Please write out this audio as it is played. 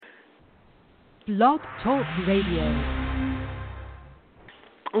Blog Talk Radio.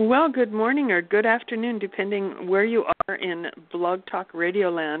 Well, good morning or good afternoon, depending where you are in Blog Talk Radio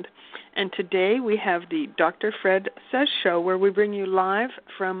land. And today we have the Dr. Fred Says Show, where we bring you live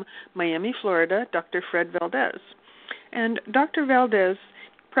from Miami, Florida, Dr. Fred Valdes. And Dr. Valdes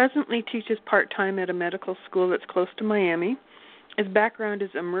presently teaches part-time at a medical school that's close to Miami. His background is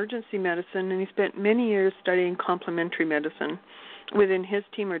emergency medicine, and he spent many years studying complementary medicine. Within his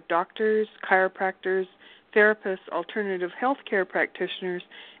team are doctors, chiropractors, therapists, alternative health care practitioners,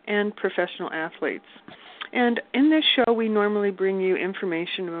 and professional athletes. And in this show, we normally bring you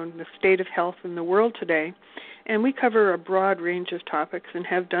information on the state of health in the world today, and we cover a broad range of topics and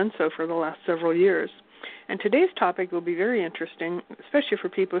have done so for the last several years. And today's topic will be very interesting, especially for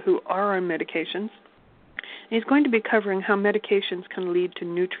people who are on medications. He's going to be covering how medications can lead to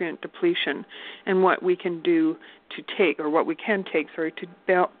nutrient depletion and what we can do to take, or what we can take, to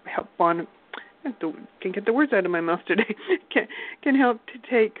help on. Can't get the words out of my mouth today. can help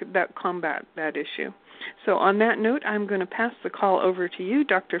to combat that issue. So on that note, I'm going to pass the call over to you,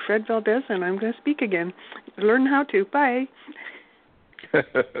 Dr. Fred Valdes, and I'm going to speak again. Learn how to. Bye.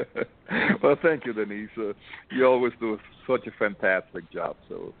 Well, thank you, Denise. You always do such a fantastic job.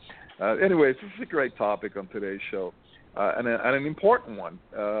 So, anyways, this is a great topic on today's show, and an important one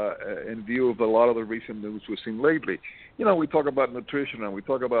in view of a lot of the recent news we've seen lately. You know, we talk about nutrition, and we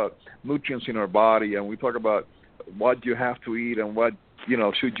talk about nutrients in our body, and we talk about what you have to eat and what,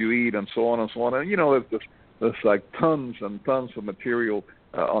 should you eat, and so on and so on. And, there's like tons and tons of material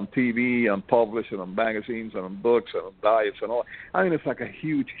on TV, on published, and on magazines, and on books, and on diets, and all. I mean, it's like a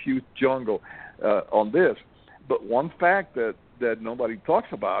huge, huge jungle on this. But one fact that nobody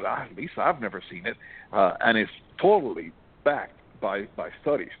talks about, at least I've never seen it, and it's totally backed by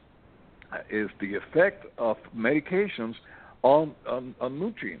studies, is the effect of medications on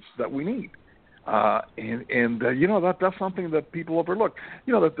nutrients that we need. That's something that people overlook.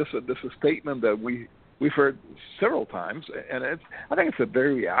 That there's a statement that we've heard several times, and I think it's a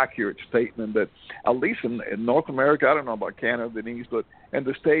very accurate statement that, at least in North America, I don't know about Canada, Denise, but in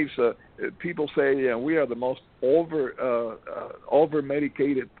the States, people say we are the most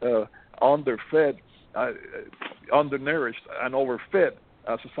over-medicated, underfed, undernourished, and overfed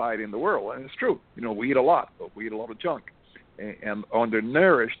society in the world. And it's true. We eat a lot, but we eat a lot of junk. And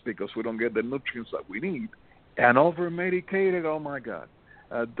undernourished because we don't get the nutrients that we need. And over-medicated, oh, my God.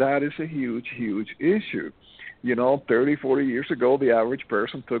 That is a huge, huge issue. 30, 40 years ago, the average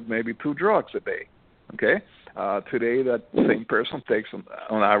person took maybe 2 drugs a day. Okay? Today, that same person takes,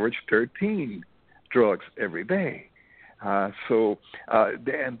 on average, 13 drugs every day. And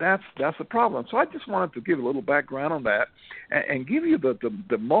that's the problem. So I just wanted to give a little background on that and give you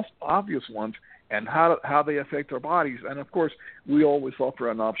the most obvious ones and how they affect our bodies. And, of course, we always offer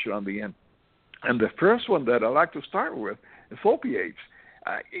an option on the end. And the first one that I'd like to start with is opiates.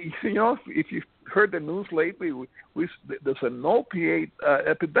 If you've heard the news lately, there's an opiate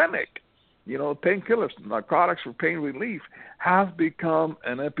epidemic. Painkillers, narcotics for pain relief, have become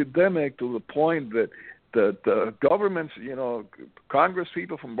an epidemic to the point that the governments, Congress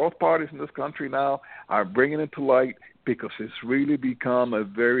people from both parties in this country now are bringing it to light because it's really become a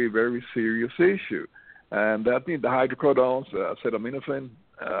very, very serious issue. And that means the hydrocodones, acetaminophen,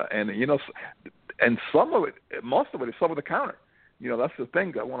 and some of it, most of it is over the counter. That's the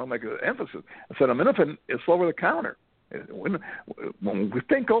thing I want to make an emphasis. Acetaminophen is over the counter. When we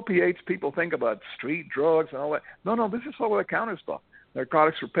think opiates, people think about street drugs and all that. No, this is over the counter stuff.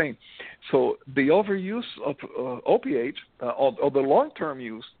 Narcotics for pain. So the overuse of opiates, or the long-term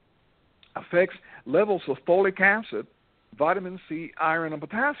use, affects levels of folic acid, vitamin C, iron, and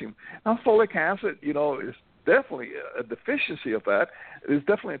potassium. Now, folic acid, is definitely a deficiency of that. It is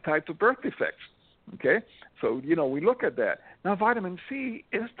definitely tied to birth defects. Okay? So, we look at that. Now, vitamin C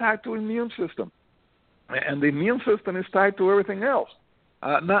is tied to the immune system, and the immune system is tied to everything else.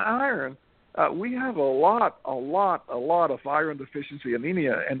 Now, iron, we have a lot of iron deficiency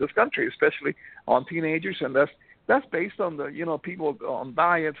anemia in this country, especially on teenagers, and that's based on the people on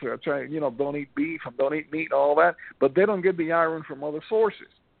diets who are trying, don't eat beef and don't eat meat and all that, but they don't get the iron from other sources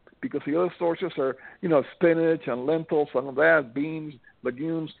because the other sources are spinach and lentils and all that, beans,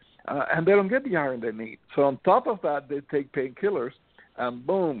 legumes, and they don't get the iron they need. So on top of that, they take painkillers, and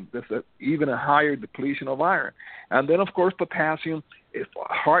boom, there's even a higher depletion of iron. And then, of course, potassium is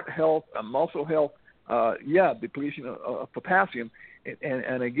heart health and muscle health. Depletion of potassium.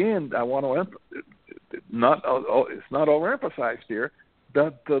 And again, I want to it's not overemphasized here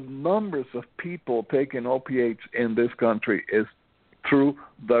that the numbers of people taking opiates in this country is through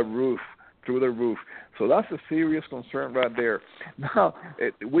the roof. through the roof. So that's a serious concern right there. Now,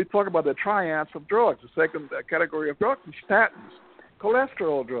 we talk about the triads of drugs. The second category of drugs is statins,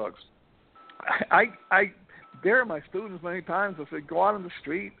 cholesterol drugs. I dare my students many times. I say, go out on the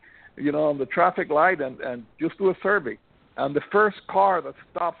street, on the traffic light and just do a survey. And the first car that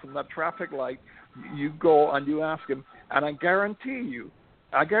stops on that traffic light, you go and you ask them, and I guarantee you,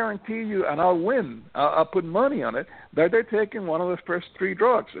 and I'll win, I'll put money on it, that they're taking one of the first three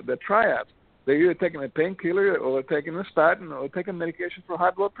drugs, the triads. They're either taking a painkiller or they're taking a statin or they're taking medication for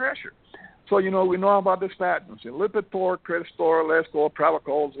high blood pressure. So, we know about the statins, Lipitor, Crestor, Lestor,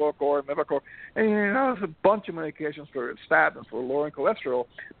 Pravachol, Zocor, Mevacor, and there's a bunch of medications for statins for lowering cholesterol.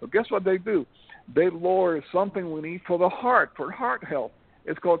 But guess what they do? They lower something we need for the heart, for heart health.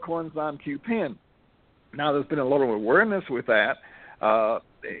 It's called coenzyme Q10. Now, there's been a lot of awareness with that,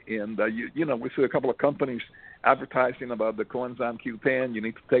 and we see a couple of companies advertising about the coenzyme Q10. You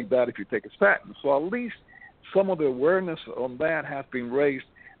need to take that if you take a statin. So at least some of the awareness on that has been raised,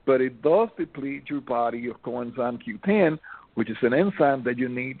 but it does deplete your body of coenzyme Q10, which is an enzyme that you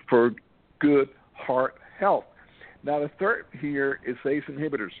need for good heart health. Now, the third here is ACE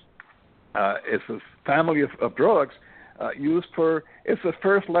inhibitors. It's a family of drugs used it's the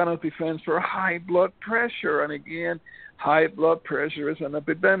first line of defense for high blood pressure. And again, high blood pressure is an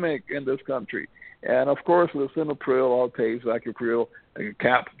epidemic in this country. And, of course, lisinopril, Altace, Acupril,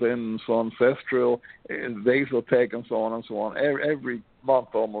 Captain, Soncestril, Vasotec, and so on and so on. Every month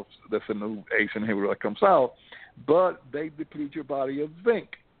almost there's a new ACE inhibitor that comes out. But they deplete your body of zinc.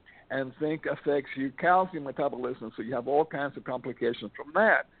 And zinc affects your calcium metabolism, so you have all kinds of complications from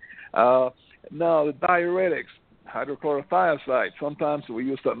that. Now, the diuretics, hydrochlorothiazide, sometimes we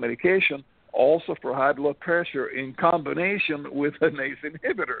use that medication also for high blood pressure in combination with an ACE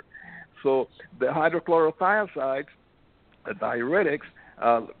inhibitor. So the hydrochlorothiazides, the diuretics,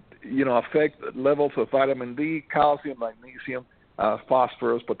 affect levels of vitamin D, calcium, magnesium,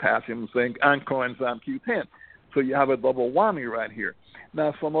 phosphorus, potassium, zinc, and coenzyme Q10. So you have a double whammy right here.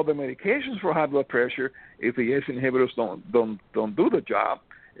 Now, some other medications for high blood pressure, if the ACE inhibitors don't do the job,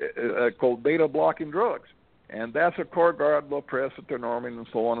 called beta-blocking drugs. And that's a Cordard, Lopresti, Tenormin, and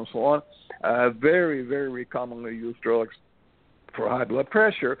so on and so on. Very, very commonly used drugs for high blood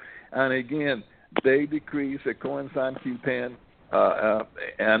pressure. And again, they decrease the coenzyme Q10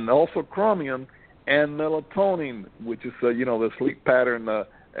 and also chromium and melatonin, which is, the sleep pattern,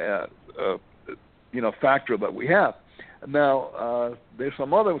 factor that we have. Now, there's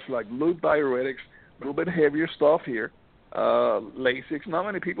some others like loop diuretics, a little bit heavier stuff here. Lasix, not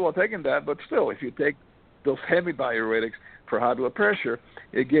many people are taking that, but still, if you take those heavy diuretics for high blood pressure,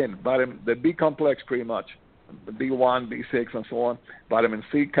 again, the B complex pretty much, the B1, B6, and so on, vitamin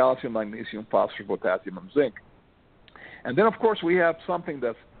C, calcium, magnesium, phosphorus, potassium, and zinc. And then, of course, we have something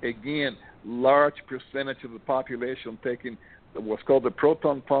that's, again, large percentage of the population taking what's called the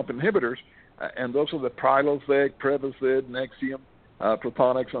proton pump inhibitors, and those are the Prilosec, Prevacid, Nexium,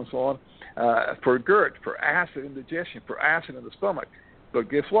 Protonix, and so on, for GERD, for acid indigestion, for acid in the stomach. But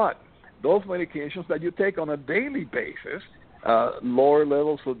guess what? Those medications that you take on a daily basis, lower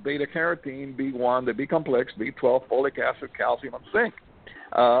levels of beta-carotene, B1, the B-complex, B12, folic acid, calcium, and zinc.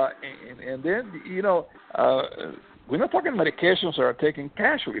 And then, we're not talking medications that are taken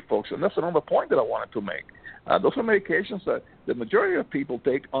casually, folks, and that's another point that I wanted to make. Those are medications that the majority of people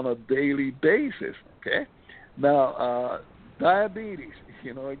take on a daily basis, okay? Now, diabetes,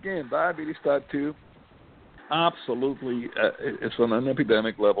 again, diabetes type 2, absolutely, it's on an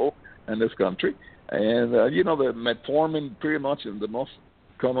epidemic level in this country. And, the metformin pretty much is the most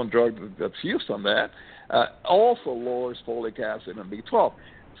common drug that's used on that, also lowers folic acid and B12.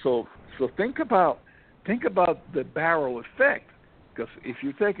 So think about the barrel effect, because if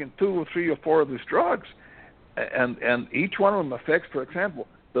you're taking 2 or 3 or 4 of these drugs, and each one of them affects, for example,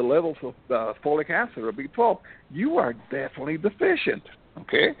 the levels of folic acid or B12, you are definitely deficient.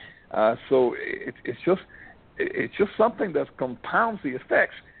 Okay, so it's just something that compounds the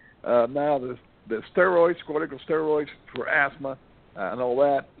effects. Now the steroids, corticosteroids for asthma and all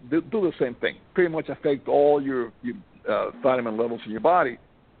that do the same thing. Pretty much affect all your vitamin levels in your body.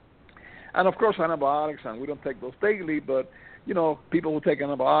 And of course antibiotics, and we don't take those daily, but people who take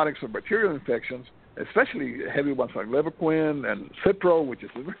antibiotics for bacterial infections, especially heavy ones like Levaquin and Cipro, which is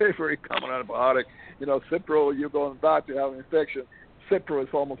a very, very common antibiotic. Cipro, you go to the doctor, you have an infection. Cipro is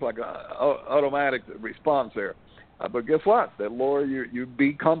almost like an automatic response there. But guess what? They lower your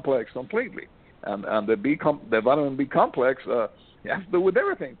B complex completely. And the vitamin B complex has to do with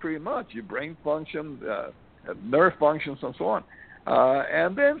everything, pretty much. Your brain function, nerve functions, and so on.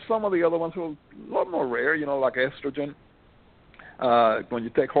 And then some of the other ones are a lot more rare, like estrogen, when you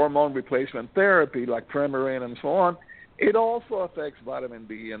take hormone replacement therapy like Premarin and so on, it also affects vitamin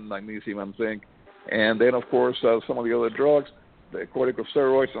D and magnesium and zinc. And then, of course, some of the other drugs, the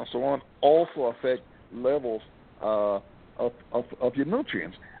corticosteroids and so on, also affect levels of your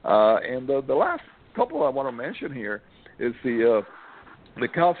nutrients. And the last couple I want to mention here is the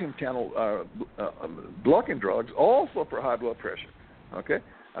calcium channel blocking drugs, also for high blood pressure. Okay,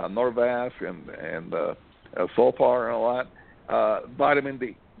 Norvasc and Sulfar and all that. Vitamin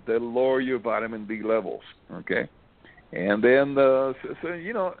D, they lower your vitamin D levels. Okay. And then,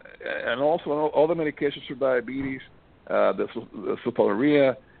 and also other medications for diabetes, the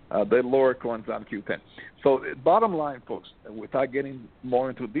sulfonylurea, they lower coenzyme Q10. So bottom line, folks, without getting more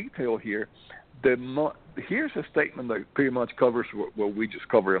into detail here, here's a statement that pretty much covers what we just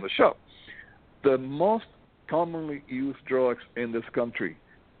covered on the show. The most commonly used drugs in this country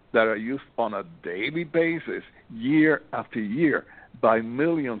that are used on a daily basis, year after year, by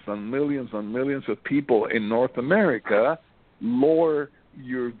millions and millions and millions of people in North America, lower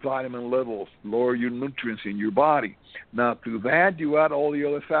your vitamin levels, lower your nutrients in your body. Now, to that, you add all the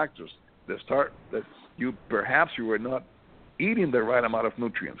other factors that perhaps you were not eating the right amount of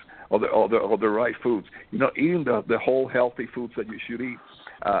nutrients or the right foods. You're not eating the whole healthy foods that you should eat.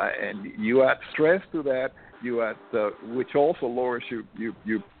 And you add stress to that, which also lowers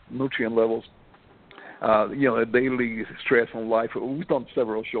your nutrient levels. Daily stress on life. We've done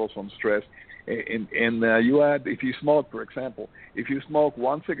several shows on stress. And you add, if you smoke, for example, if you smoke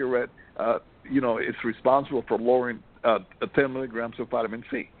one cigarette, it's responsible for lowering 10 milligrams of vitamin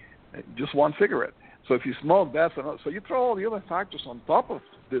C. Just one cigarette. So if you smoke, that's enough. So you throw all the other factors on top of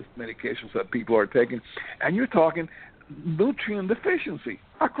these medications that people are taking, and you're talking nutrient deficiency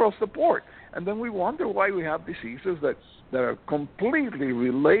across the board. And then we wonder why we have diseases that are completely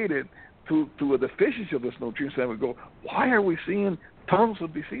related to a deficiency of these nutrients, and we go, why are we seeing tons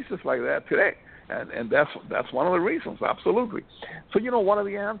of diseases like that today? And that's one of the reasons, absolutely. So, what are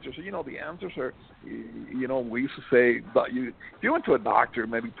the answers? The answers are, we used to say, if you went to a doctor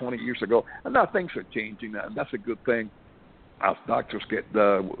maybe 20 years ago, and now things are changing, and that's a good thing. As doctors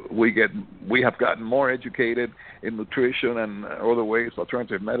we have gotten more educated in nutrition and other ways,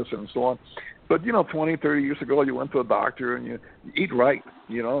 alternative medicine and so on. But, 20, 30 years ago, you went to a doctor and you eat right.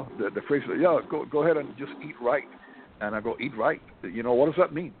 The phrase, go ahead and just eat right. And I go, eat right. What does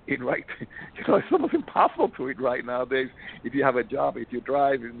that mean? Eat right. It's almost impossible to eat right nowadays if you have a job, if you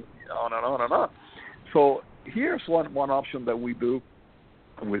drive, and on and on and on. So here's one option that we do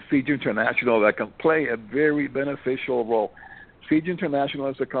with CG International that can play a very beneficial role. CG International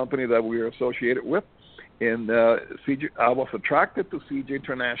is a company that we are associated with. And I was attracted to CG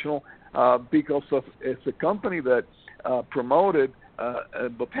International because it's a company that promoted a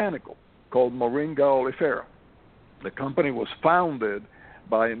botanical called Moringa oleifera. The company was founded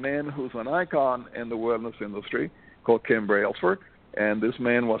by a man who's an icon in the wellness industry called Ken Brailsford, and this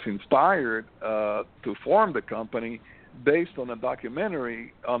man was inspired to form the company based on a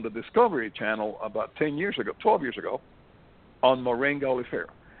documentary on the Discovery Channel about 12 years ago, on Moringa oleifera.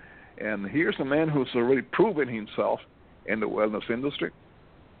 And here's a man who's already proven himself in the wellness industry.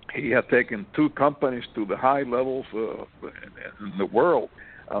 He had taken 2 companies to the high levels in the world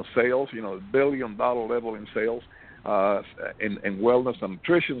sales, $1 billion level in sales in wellness and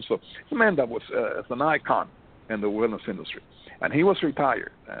nutrition. So it's a man that was an icon in the wellness industry. And he was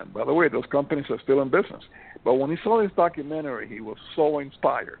retired. And by the way, those companies are still in business. But when he saw this documentary, he was so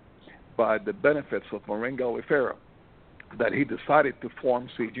inspired by the benefits of Moringa oleifera that he decided to form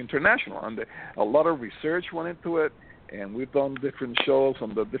CG International. And a lot of research went into it, and we've done different shows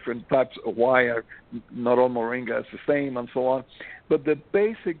on the different types of why not all moringa is the same and so on. But the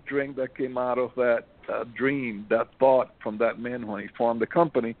basic drink that came out of that dream, that thought from that man when he formed the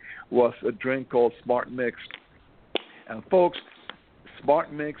company, was a drink called Smart Mix. And folks,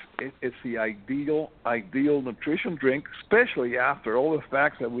 Smart Mix is the ideal nutrition drink, especially after all the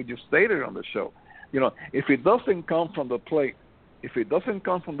facts that we just stated on the show. If it doesn't come from the plate,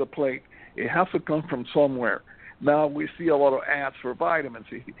 it has to come from somewhere. Now we see a lot of ads for vitamins.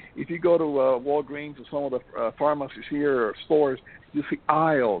 If you go to Walgreens or some of the pharmacies here or stores, you see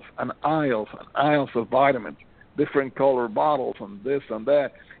aisles and aisles and aisles of vitamins, different color bottles and this and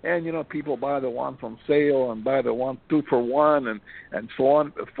that. And, people buy the one from sale and buy the 2 for $1 and so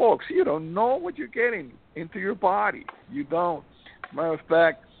on. But folks, you don't know what you're getting into your body. You don't. As a matter of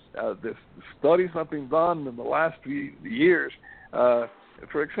fact, the studies have been done in the last few years.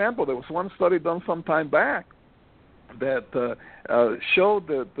 For example, there was one study done some time back that showed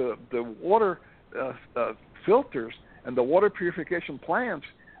that the water filters and the water purification plants,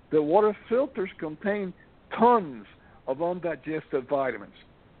 the water filters contain tons of undigested vitamins.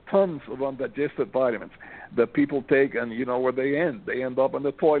 Tons of undigested vitamins that people take, and you know where they end. They end up in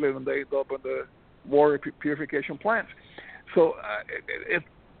the toilet, and they end up in the water purification plants. So it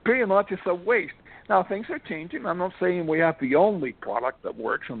pretty much is a waste. Now, things are changing. I'm not saying we have the only product that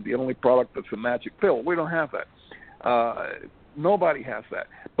works and the only product that's a magic pill. We don't have that. Nobody has that.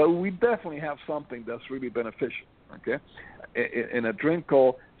 But we definitely have something that's really beneficial, okay, in a drink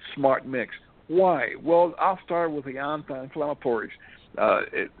called Smart Mix. Why? Well, I'll start with the anti-inflammatories.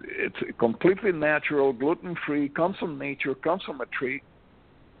 It's completely natural, gluten-free, comes from nature, comes from a tree,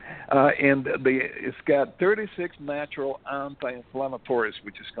 and it's got 36 natural anti-inflammatories,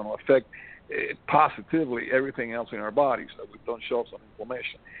 which is going to affect positively everything else in our bodies that we don't show some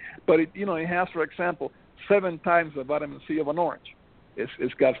inflammation. But it has, for example, 7 times the vitamin C of an orange.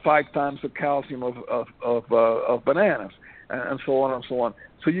 It's got 5 times the calcium of bananas, and so on and so on.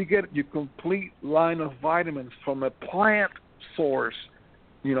 So you get your complete line of vitamins from a plant source,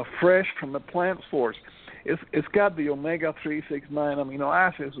 fresh from a plant source. It's got the omega-3, 6, 9 amino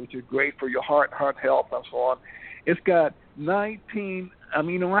acids, which is great for your heart health, and so on. It's got 19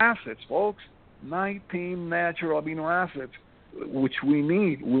 amino acids, folks, 19 natural amino acids, which we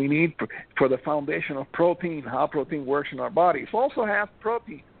need. We need for the foundation of protein, how protein works in our bodies. It also has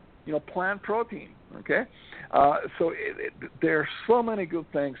protein, plant protein, okay? So there are so many good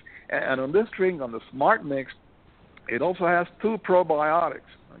things. And on this drink, on the Smart Mix, it also has 2 probiotics,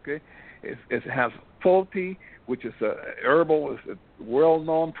 okay? It has Fulti, which is a herbal, is a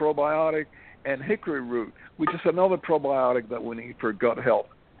well-known probiotic, and hickory root, which is another probiotic that we need for gut health.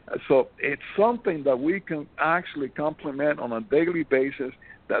 So it's something that we can actually complement on a daily basis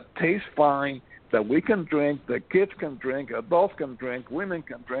that tastes fine, that we can drink, that kids can drink, adults can drink, women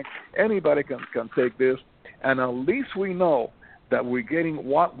can drink, anybody can take this, and at least we know that we're getting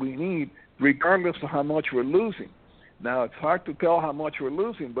what we need regardless of how much we're losing. Now, it's hard to tell how much we're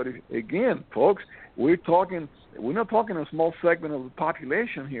losing, but again, folks, we're not talking a small segment of the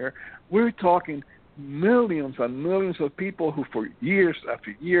population here. We're talking millions and millions of people who for years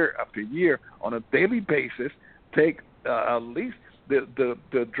after year after year on a daily basis take at least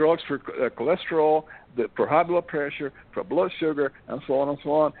the drugs for cholesterol, for high blood pressure, for blood sugar, and so on and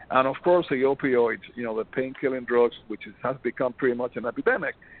so on. And, of course, the opioids, the pain-killing drugs, which has become pretty much an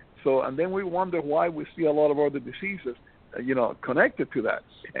epidemic. So, and then we wonder why we see a lot of other diseases, connected to that.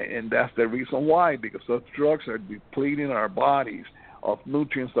 And that's the reason why, because those drugs are depleting our bodies of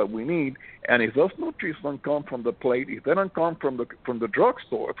nutrients that we need. And if those nutrients don't come from the plate, if they don't come from the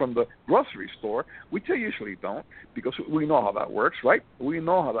drugstore, from the grocery store, which they usually don't, because we know how that works, right? We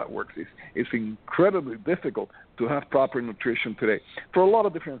know how that works. It's incredibly difficult to have proper nutrition today for a lot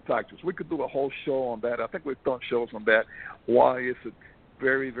of different factors. We could do a whole show on that. I think we've done shows on that. Why is it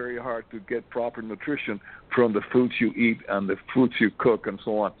very, very hard to get proper nutrition from the foods you eat and the foods you cook and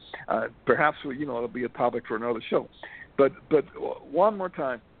so on? Perhaps, it'll be a topic for another show. But one more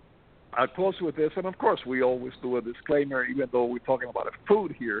time, I'll close with this, and of course we always do a disclaimer, even though we're talking about a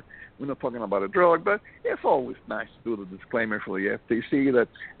food here, we're not talking about a drug, but it's always nice to do the disclaimer for the FTC that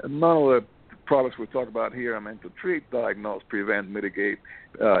none of the products we talk about here are meant to treat, diagnose, prevent, mitigate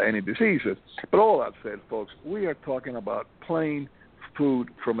any diseases. But all that said, folks, we are talking about plain food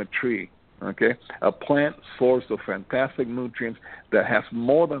from a tree, okay? A plant source of fantastic nutrients that has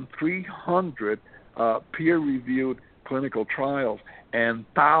more than 300 peer-reviewed clinical trials and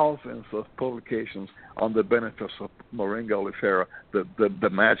thousands of publications on the benefits of Moringa oleifera, the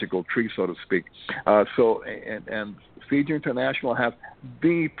magical tree, so to speak. And Fiji International has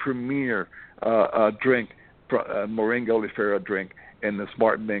the premier drink, Moringa oleifera drink, in the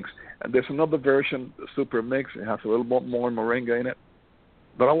Smart Mix. And there's another version, the Super Mix. It has a little bit more moringa in it.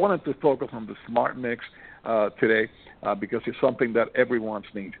 But I wanted to focus on the Smart Mix today because it's something that everyone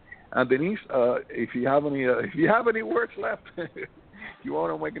needs. And Denise, if you have any words left, if you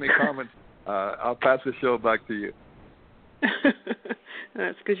want to make any comments, I'll pass the show back to you.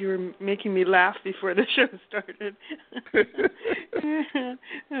 That's because you were making me laugh before the show started.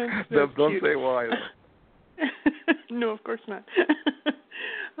 Don't say why. No, of course not.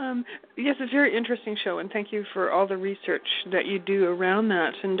 Yes, it's a very interesting show, and thank you for all the research that you do around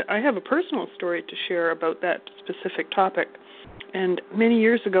that. And I have a personal story to share about that specific topic. And many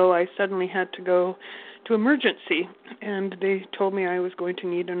years ago, I suddenly had to go to emergency, and they told me I was going to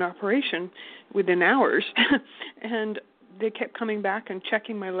need an operation within hours. And they kept coming back and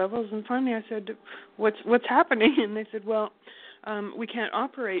checking my levels, and finally I said, what's happening? And they said, well, we can't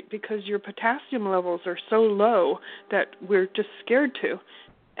operate because your potassium levels are so low that we're just scared to.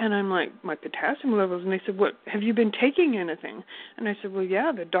 And I'm like, my potassium levels. And they said, what, have you been taking anything? And I said, well,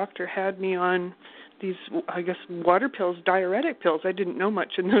 yeah, the doctor had me on these, I guess, water pills, diuretic pills. I didn't know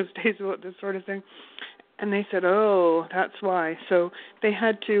much in those days about this sort of thing. And they said, oh, that's why. So they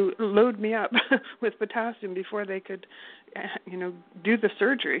had to load me up with potassium before they could, do the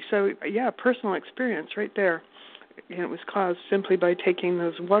surgery. So, yeah, personal experience right there. And it was caused simply by taking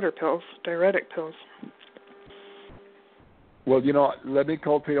those water pills, diuretic pills. Well, let me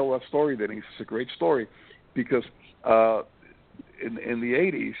tell a story then. It's a great story because in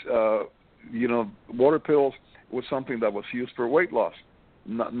the 80s, water pills was something that was used for weight loss,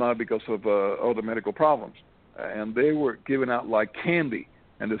 not because of other medical problems. And they were given out like candy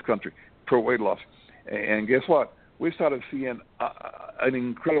in this country for weight loss. And guess what? We started seeing an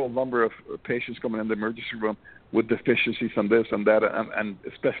incredible number of patients coming in the emergency room with deficiencies and this and that, and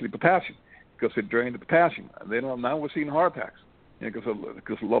especially potassium, because it drained the potassium. And then now we're seeing heart attacks because of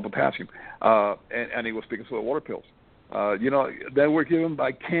low potassium, and it was because of the water pills. They were given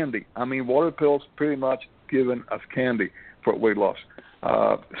by candy. I mean, water pills pretty much given as candy for weight loss.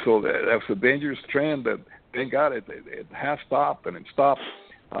 So that's a dangerous trend that, thank God, it has stopped, and it stopped.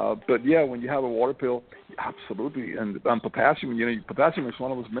 But, yeah, when you have a water pill, absolutely. And potassium, potassium is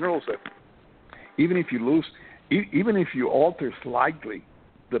one of those minerals that even if you alter slightly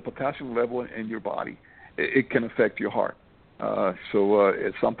the potassium level in your body, it can affect your heart. So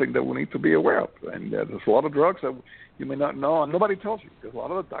it's something that we need to be aware of. And there's a lot of drugs that you may not know, and nobody tells you, because a lot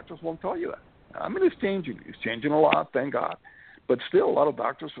of the doctors won't tell you that. I mean, it's changing. It's changing a lot, thank God. But still, a lot of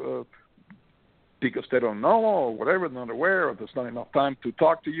doctors, because they don't know or whatever, they're not aware, or there's not enough time to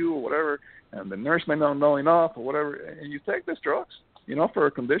talk to you or whatever, and the nurse may not know enough or whatever, and you take these drugs, for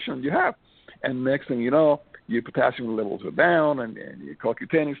a condition you have. And next thing you know, your potassium levels are down, and your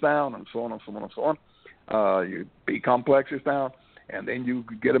CoQ10 is down, and so on and so on and so on. Your B complex is down, and then you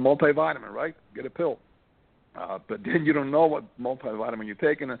get a multivitamin, right? Get a pill. But then you don't know what multivitamin you're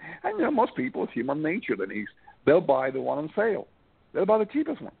taking. And most people, it's human nature that they'll buy the one on sale. They'll buy the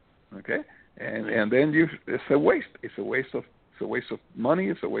cheapest one, okay? And then it's a waste. It's a waste of money.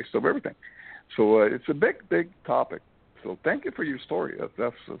 It's a waste of everything. So it's a big topic. So thank you for your story.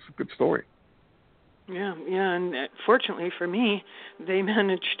 That's a good story. Yeah, and fortunately for me, they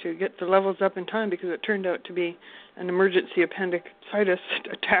managed to get the levels up in time because it turned out to be an emergency appendicitis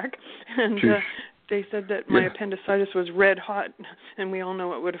attack, and they said that my appendicitis was red hot, and we all know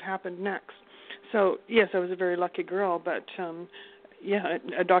what would have happened next. So, yes, I was a very lucky girl, but,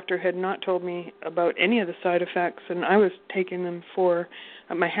 a doctor had not told me about any of the side effects, and I was taking them for,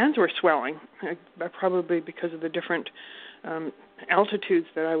 my hands were swelling, probably because of the different altitudes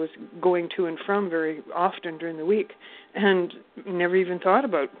that I was going to and from very often during the week, and never even thought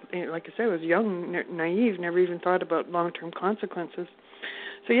about, like I said, I was young, naive, never even thought about long-term consequences.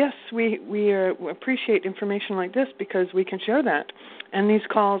 So yes, we appreciate information like this because we can share that. And these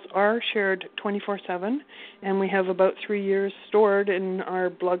calls are shared 24/7, and we have about 3 years stored in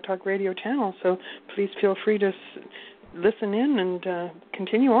our Blog Talk Radio channel. So please feel free to listen in and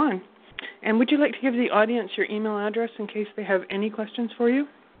continue on. And would you like to give the audience your email address in case they have any questions for you?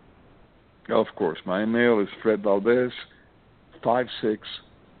 Of course. My email is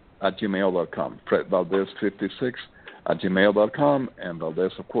fredvaldes56@gmail.com. fredvaldes56@gmail.com, and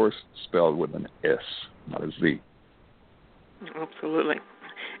Valdes, of course, spelled with an S, not a Z. Absolutely.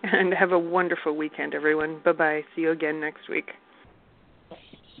 And have a wonderful weekend, everyone. Bye-bye. See you again next week.